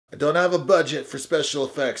I don't have a budget for special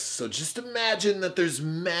effects, so just imagine that there's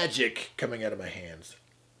magic coming out of my hands.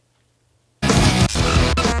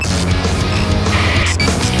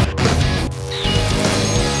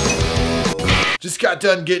 Just got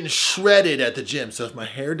done getting shredded at the gym, so if my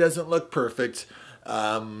hair doesn't look perfect,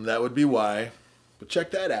 that would be why. But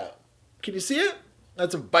check that out. Can you see it?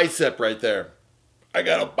 That's a bicep right there. I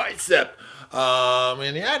got a bicep.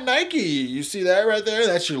 And yeah, Nike, you see that right there?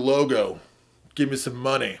 That's your logo. Give me some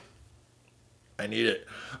money. I need it.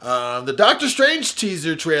 The Doctor Strange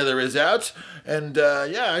teaser trailer is out, and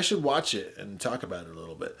yeah, I should watch it and talk about it a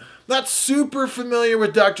little bit. Not super familiar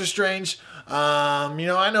with Doctor Strange. You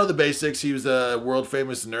know, I know the basics. He was a world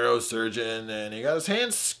famous neurosurgeon, and he got his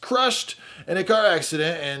hands crushed in a car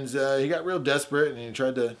accident, and he got real desperate, and he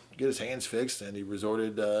tried to get his hands fixed, and he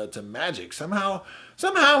resorted to magic. Somehow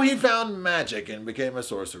he found magic and became a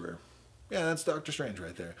sorcerer. Yeah, that's Doctor Strange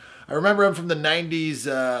right there. I remember him from the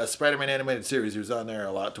 90s Spider-Man animated series. He was on there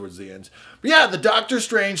a lot towards the end. But yeah, the Doctor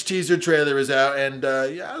Strange teaser trailer is out, and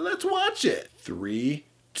yeah, let's watch it. 3,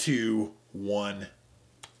 2, 1.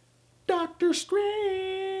 Doctor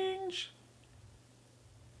Strange.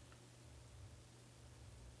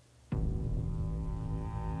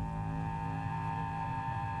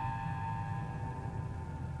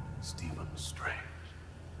 Stephen Strange.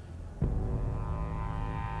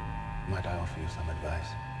 Might I offer you some advice?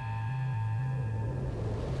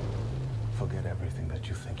 Forget everything that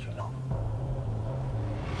you think you know.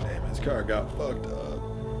 Damn, his car got fucked up.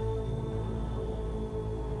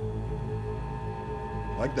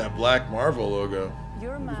 I like that black Marvel logo.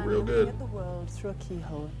 You're a man real looking good. at the world through a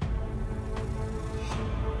keyhole.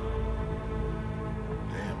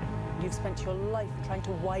 Damn. You've spent your life trying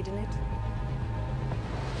to widen it.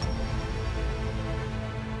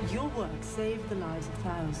 Your work saved the lives of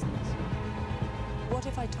thousands. What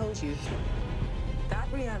if I told you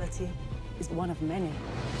that reality is one of many?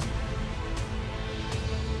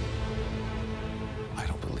 I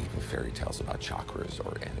don't believe in fairy tales about chakras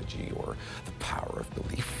or energy or the power of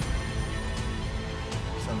belief.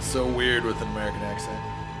 Sounds so weird with an American accent.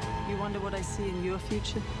 You wonder what I see in your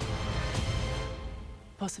future?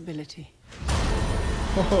 Possibility.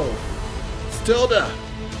 Oh, Stilda.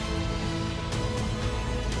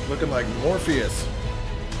 Looking like Morpheus.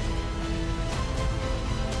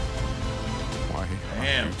 Why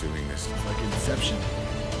Damn. are you doing this? It's like Inception.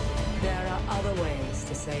 There are other ways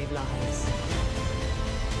to save lives.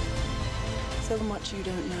 So much you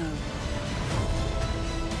don't know.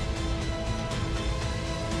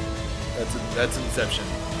 That's Inception.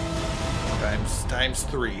 Times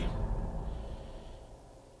 3.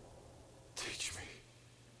 Teach me.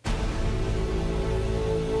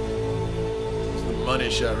 It's the money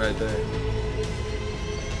shot right there.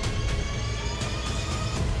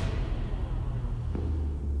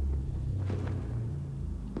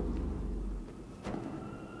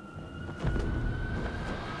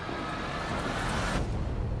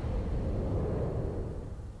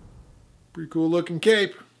 Pretty cool looking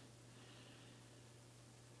cape.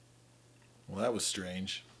 Well, that was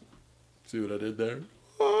strange. See what I did there?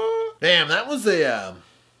 Damn, that was a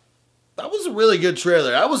really good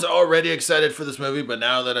trailer. I was already excited for this movie, but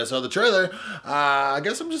now that I saw the trailer, I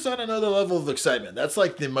guess I'm just on another level of excitement. That's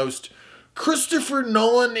like the most Christopher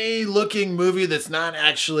Nolan-y looking movie that's not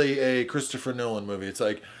actually a Christopher Nolan movie. It's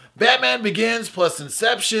like Batman Begins plus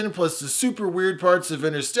Inception plus the super weird parts of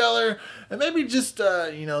Interstellar, and maybe just,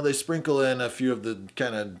 you know, they sprinkle in a few of the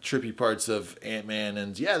kind of trippy parts of Ant-Man,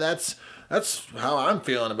 and yeah, that's how I'm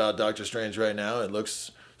feeling about Doctor Strange right now. It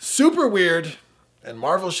looks super weird, and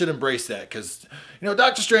Marvel should embrace that, because, you know,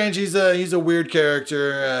 Doctor Strange, he's a weird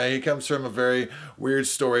character. He comes from a very weird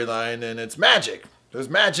storyline, and it's magic. There's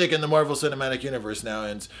magic in the Marvel Cinematic Universe now,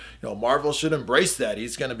 and, you know, Marvel should embrace that.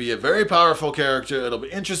 He's going to be a very powerful character. It'll be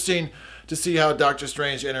interesting to see how Doctor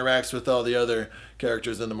Strange interacts with all the other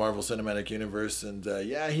characters in the Marvel Cinematic Universe, and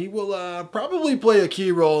yeah, he will probably play a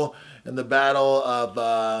key role in the battle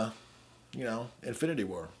of, you know, Infinity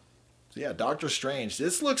War. So yeah, Doctor Strange.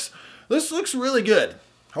 This looks really good.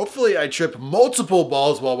 Hopefully I trip multiple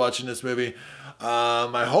balls while watching this movie.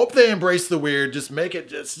 I hope they embrace the weird. Just make it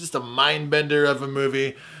just a mind bender of a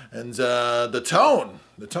movie. And the tone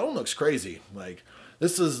looks crazy. Like,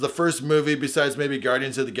 this is the first movie besides maybe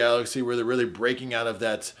Guardians of the Galaxy where they're really breaking out of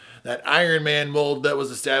that Iron Man mold that was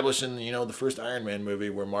established in, you know, the first Iron Man movie,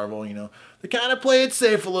 where Marvel, you know, they kind of play it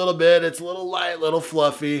safe a little bit. It's a little light, a little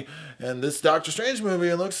fluffy. And this Doctor Strange movie,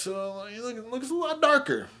 it looks a lot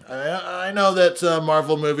darker. I know that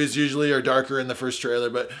Marvel movies usually are darker in the first trailer,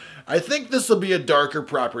 but I think this will be a darker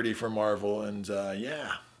property for Marvel. And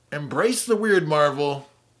yeah, embrace the weird, Marvel.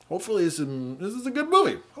 Hopefully this is a good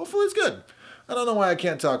movie. Hopefully it's good. I don't know why I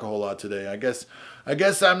can't talk a whole lot today. I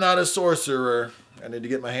guess I'm not a sorcerer. I need to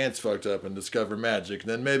get my hands fucked up and discover magic.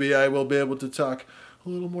 Then maybe I will be able to talk a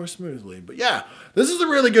little more smoothly. But yeah, this is a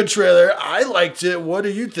really good trailer. I liked it. What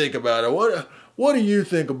do you think about it? What do you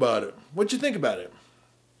think about it? What'd you think about it?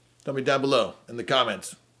 Tell me down below in the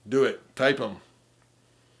comments. Do it. Type them.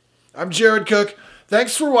 I'm Jared Cook.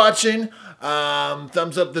 Thanks for watching.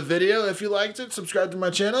 Thumbs up the video if you liked it. Subscribe to my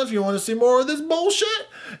channel if you want to see more of this bullshit.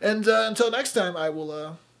 And until next time, I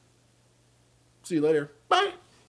will see you later. Bye.